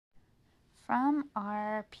From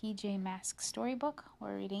our PJ Masks storybook,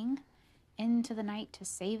 we're reading Into the Night to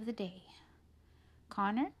Save the Day.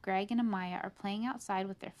 Connor, Greg, and Amaya are playing outside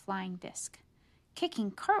with their flying disc.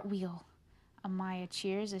 Kicking cartwheel! Amaya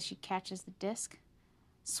cheers as she catches the disc.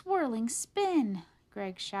 Swirling spin!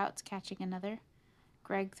 Greg shouts, catching another.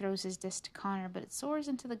 Greg throws his disc to Connor, but it soars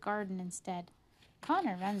into the garden instead.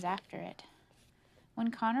 Connor runs after it.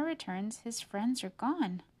 When Connor returns, his friends are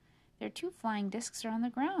gone. Their two flying discs are on the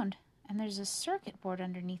ground, and there's a circuit board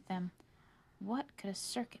underneath them. What could a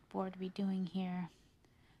circuit board be doing here?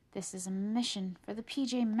 This is a mission for the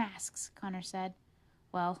PJ Masks, Connor said.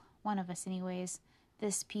 Well, one of us anyways.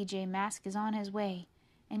 This PJ Mask is on his way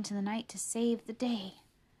into the night to save the day.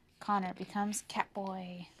 Connor becomes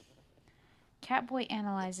Catboy. Catboy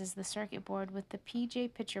analyzes the circuit board with the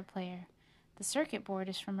PJ picture player. The circuit board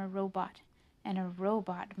is from a robot, and a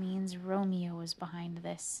robot means Romeo is behind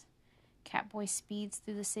this. Catboy speeds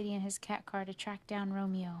through the city in his cat car to track down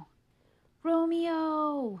Romeo.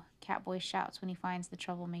 Romeo! Catboy shouts when he finds the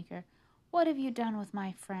troublemaker. What have you done with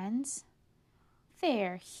my friends?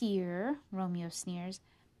 They're here, Romeo sneers,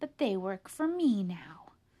 but they work for me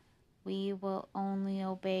now. We will only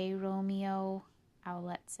obey Romeo,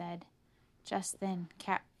 Owlette said. Just then,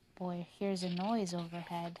 Catboy hears a noise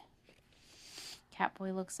overhead.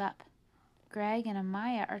 Catboy looks up. Greg and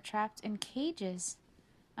Amaya are trapped in cages.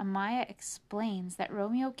 Amaya explains that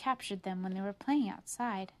Romeo captured them when they were playing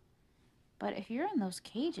outside. But if you're in those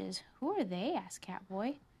cages, who are they? Asked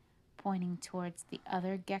Catboy, pointing towards the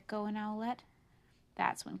other Gecko and Owlette.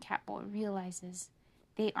 That's when Catboy realizes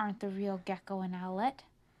they aren't the real Gecko and Owlette.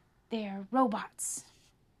 They're robots.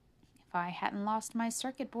 If I hadn't lost my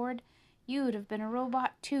circuit board, you'd have been a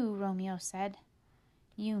robot too, Romeo said.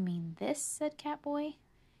 You mean this? Said Catboy.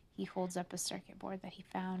 He holds up a circuit board that he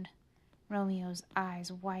found. Romeo's eyes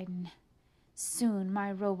widen. Soon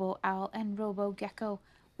my Robo-Owl and Robo-Gecko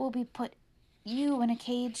will be put you in a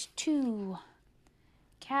cage too.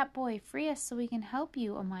 Catboy, free us so we can help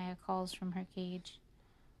you, Amaya calls from her cage.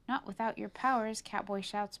 Not without your powers, Catboy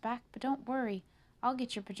shouts back, but don't worry, I'll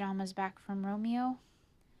get your pajamas back from Romeo.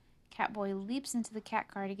 Catboy leaps into the cat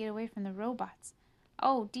car to get away from the robots.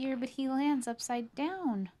 Oh dear, but he lands upside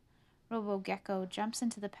down. Robo-Gecko jumps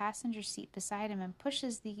into the passenger seat beside him and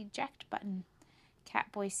pushes the eject button.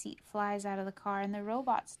 Catboy's seat flies out of the car and the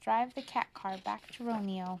robots drive the cat car back to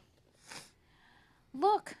Romeo.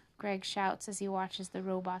 Look, Greg shouts as he watches the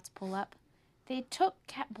robots pull up. They took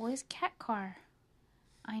Catboy's cat car.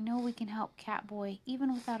 I know we can help Catboy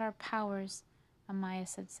even without our powers, Amaya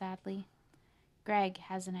said sadly. Greg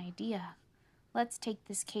has an idea. Let's take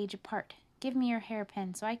this cage apart. Give me your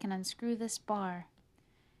hairpin so I can unscrew this bar.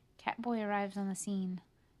 Catboy arrives on the scene.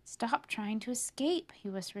 Stop trying to escape, he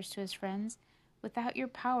whispers to his friends. Without your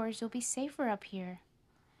powers, you'll be safer up here.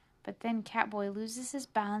 But then Catboy loses his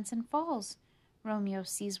balance and falls. Romeo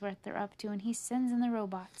sees what they're up to and he sends in the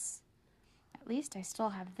robots. At least I still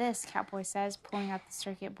have this, Catboy says, pulling out the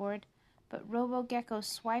circuit board. But Robo-Gecko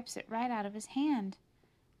swipes it right out of his hand.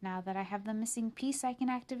 Now that I have the missing piece, I can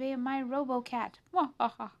activate my Robo-Cat. Wah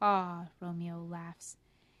ha ha ha, Romeo laughs.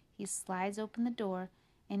 He slides open the door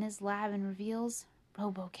in his lab and reveals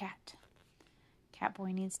Robo-Cat.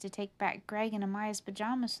 Catboy needs to take back Greg and Amaya's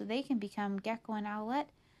pajamas so they can become Gecko and Owlette,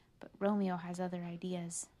 but Romeo has other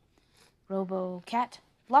ideas. Robo-Cat,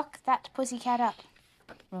 lock that pussycat up,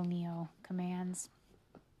 Romeo commands.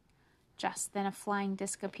 Just then a flying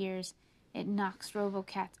disc appears. It knocks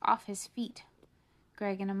Robo-Cat off his feet.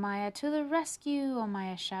 Greg and Amaya to the rescue,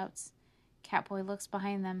 Amaya shouts. Catboy looks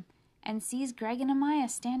behind them and sees Greg and Amaya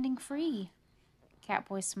standing free.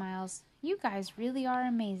 Catboy smiles. You guys really are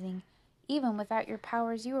amazing. Even without your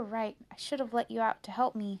powers, you were right. I should have let you out to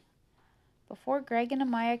help me. Before Greg and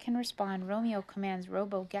Amaya can respond, Romeo commands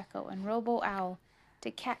Robo-Gecko and Robo-Owl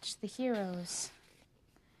to catch the heroes.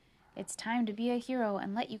 It's time to be a hero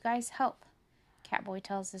and let you guys help, Catboy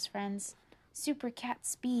tells his friends. Super cat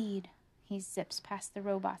speed. He zips past the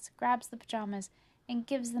robots, grabs the pajamas, and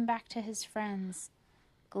gives them back to his friends.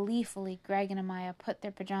 Gleefully, Greg and Amaya put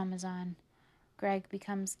their pajamas on. Greg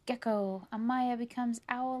becomes Gecko. Amaya becomes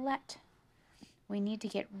Owlette. We need to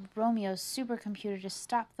get Romeo's supercomputer to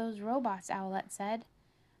stop those robots, Owlette said.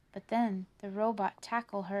 But then the robot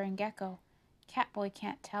tackle her and Gecko. Catboy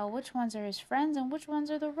can't tell which ones are his friends and which ones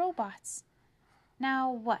are the robots.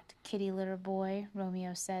 Now what, kitty litter boy,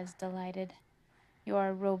 Romeo says, delighted.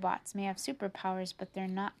 Your robots may have superpowers, but they're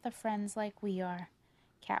not the friends like we are,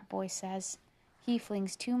 Catboy says. He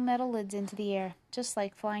flings two metal lids into the air, just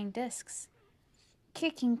like flying discs.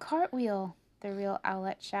 Kicking cartwheel, the real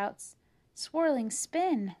Owlette shouts. Swirling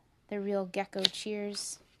spin, the real Gecko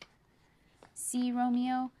cheers. See,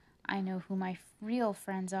 Romeo, I know who my real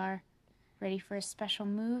friends are. Ready for a special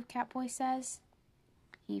move, Catboy says.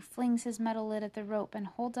 He flings his metal lid at the rope and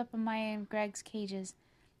holds up Amaya and Greg's cages.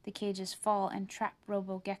 The cages fall and trap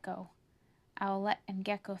Robo-Gecko. Owlette and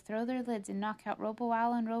Gecko throw their lids and knock out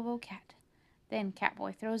Robo-Owl and Robo-Cat. Then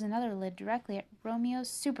Catboy throws another lid directly at Romeo's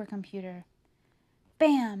supercomputer.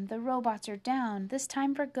 Bam! The robots are down, this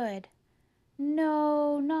time for good.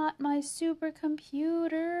 No, not my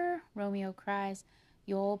supercomputer, Romeo cries.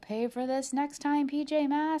 You'll pay for this next time, PJ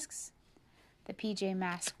Masks. The PJ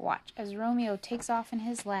Masks watch as Romeo takes off in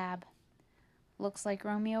his lab. Looks like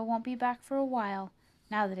Romeo won't be back for a while,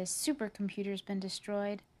 now that his supercomputer's been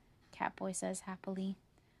destroyed, Catboy says happily.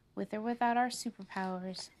 With or without our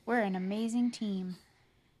superpowers, we're an amazing team.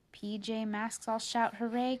 PJ Masks all shout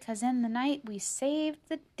hooray, 'cause in the night we saved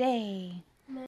the day.